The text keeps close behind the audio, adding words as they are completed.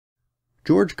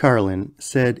George Carlin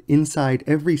said inside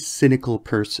every cynical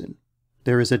person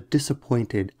there is a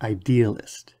disappointed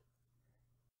idealist.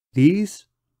 These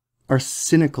are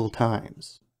cynical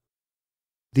times.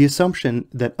 The assumption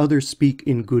that others speak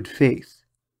in good faith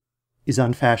is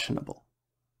unfashionable.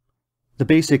 The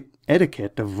basic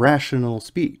etiquette of rational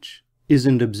speech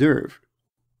isn't observed,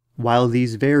 while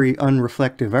these very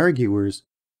unreflective arguers,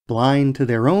 blind to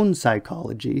their own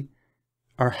psychology,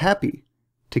 are happy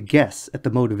to guess at the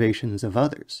motivations of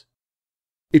others.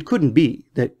 It couldn't be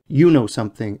that you know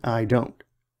something I don't.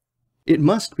 It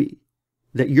must be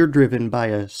that you're driven by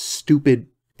a stupid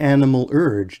animal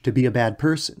urge to be a bad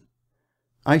person.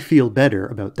 I feel better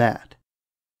about that.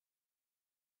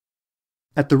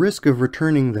 At the risk of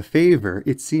returning the favor,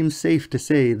 it seems safe to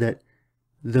say that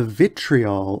the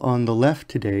vitriol on the left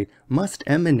today must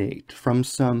emanate from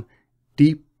some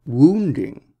deep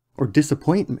wounding or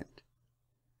disappointment.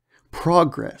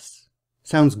 Progress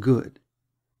sounds good,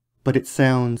 but it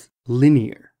sounds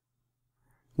linear.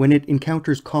 When it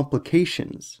encounters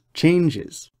complications,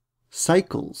 changes,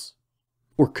 cycles,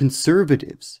 or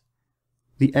conservatives,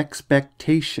 the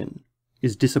expectation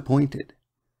is disappointed.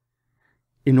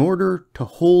 In order to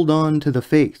hold on to the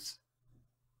faith,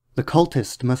 the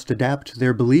cultist must adapt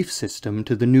their belief system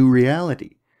to the new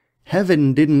reality.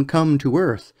 Heaven didn't come to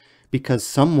earth because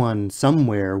someone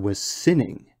somewhere was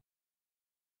sinning.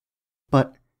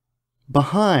 But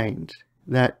behind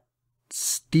that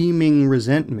steaming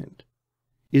resentment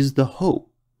is the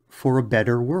hope for a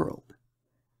better world,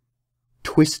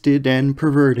 twisted and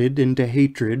perverted into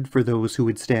hatred for those who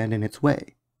would stand in its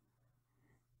way.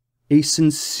 A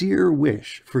sincere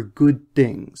wish for good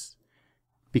things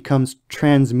becomes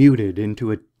transmuted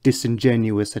into a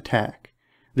disingenuous attack.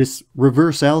 This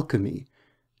reverse alchemy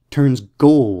turns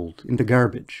gold into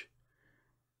garbage.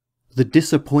 The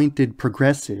disappointed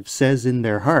progressive says in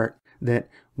their heart that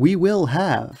we will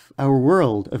have our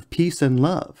world of peace and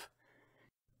love,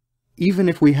 even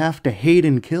if we have to hate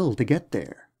and kill to get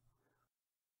there.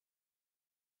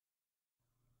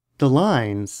 The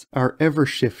lines are ever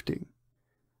shifting,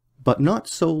 but not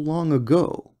so long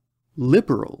ago,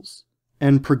 liberals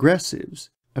and progressives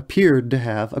appeared to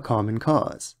have a common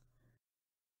cause.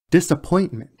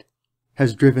 Disappointment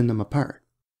has driven them apart.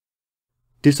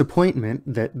 Disappointment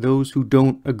that those who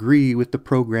don't agree with the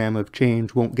program of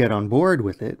change won't get on board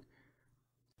with it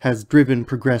has driven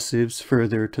progressives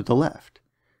further to the left.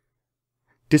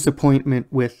 Disappointment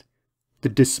with the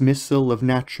dismissal of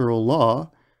natural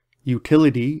law,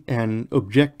 utility, and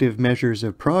objective measures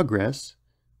of progress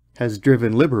has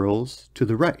driven liberals to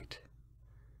the right.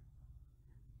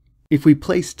 If we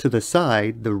place to the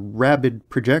side the rabid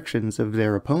projections of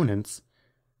their opponents,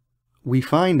 we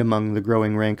find among the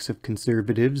growing ranks of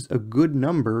conservatives a good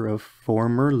number of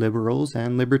former liberals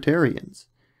and libertarians.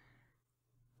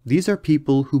 These are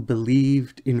people who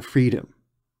believed in freedom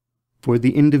for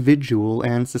the individual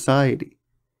and society.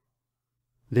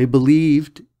 They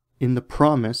believed in the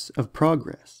promise of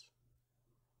progress.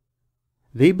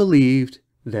 They believed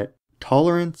that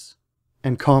tolerance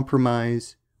and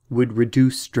compromise would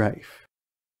reduce strife.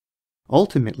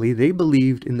 Ultimately, they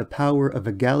believed in the power of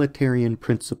egalitarian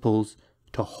principles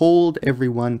to hold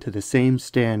everyone to the same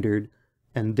standard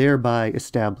and thereby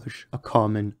establish a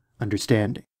common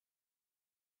understanding.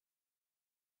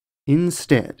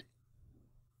 Instead,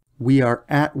 we are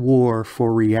at war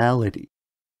for reality,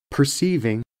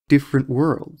 perceiving different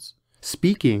worlds,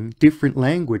 speaking different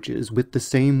languages with the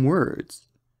same words,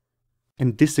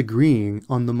 and disagreeing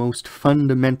on the most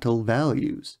fundamental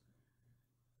values.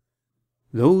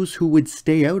 Those who would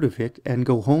stay out of it and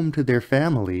go home to their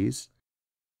families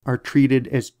are treated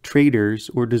as traitors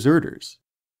or deserters.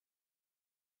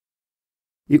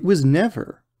 It was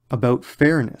never about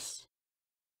fairness,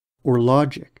 or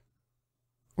logic,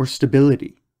 or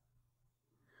stability.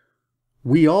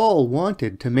 We all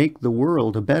wanted to make the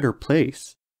world a better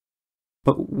place,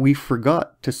 but we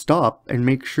forgot to stop and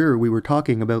make sure we were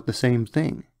talking about the same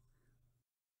thing.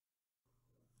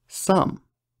 Some,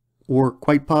 or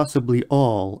quite possibly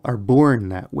all, are born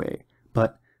that way,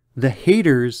 but the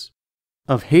haters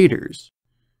of haters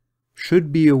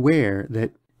should be aware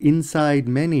that inside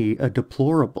many a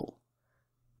deplorable,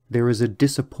 there is a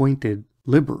disappointed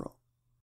liberal.